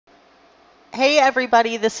Hey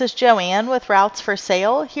everybody, this is Joanne with Routes for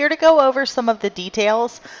Sale, here to go over some of the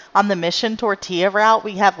details on the Mission Tortilla route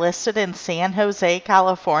we have listed in San Jose,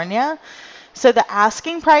 California. So the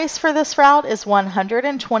asking price for this route is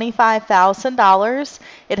 $125,000.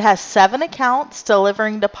 It has 7 accounts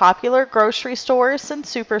delivering to popular grocery stores and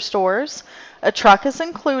superstores. A truck is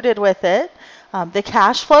included with it. The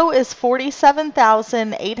cash flow is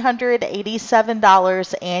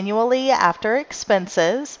 $47,887 annually after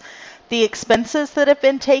expenses. The expenses that have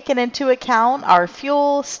been taken into account are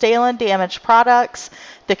fuel, stale and damaged products,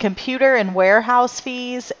 the computer and warehouse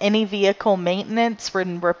fees, any vehicle maintenance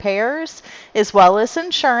and repairs, as well as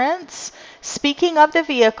insurance. Speaking of the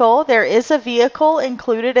vehicle, there is a vehicle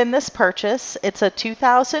included in this purchase. It's a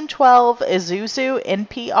 2012 Isuzu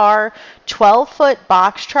NPR 12-foot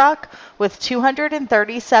box truck with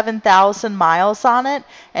 237,000 miles on it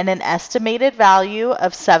and an estimated value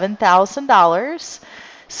of $7,000.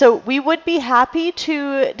 So we would be happy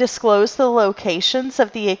to disclose the locations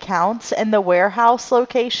of the accounts and the warehouse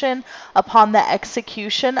location upon the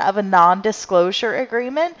execution of a non-disclosure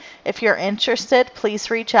agreement. If you're interested, please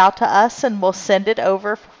reach out to us and we'll send it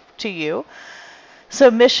over to you. So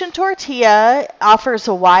Mission Tortilla offers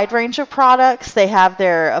a wide range of products. They have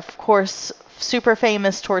their, of course, super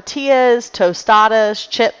famous tortillas, tostadas,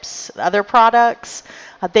 chips, other products.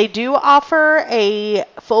 They do offer a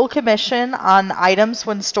full commission on items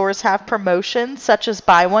when stores have promotions, such as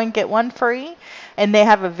buy one, get one free, and they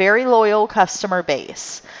have a very loyal customer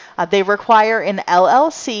base. They require an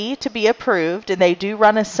LLC to be approved, and they do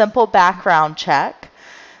run a simple background check.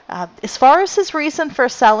 As far as his reason for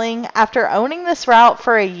selling, after owning this route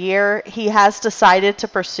for a year, he has decided to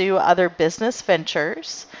pursue other business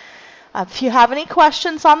ventures. If you have any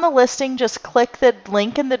questions on the listing, just click the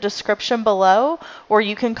link in the description below, or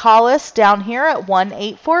you can call us down here at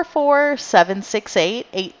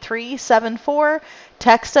 1-844-768-8374.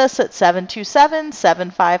 Text us at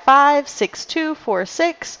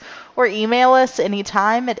 727-755-6246, or email us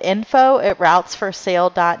anytime at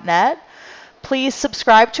info@routesforsale.net. Please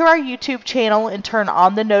subscribe to our YouTube channel and turn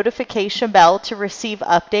on the notification bell to receive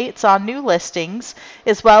updates on new listings,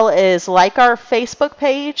 as well as like our Facebook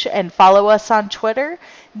page and follow us on Twitter.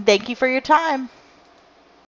 Thank you for your time.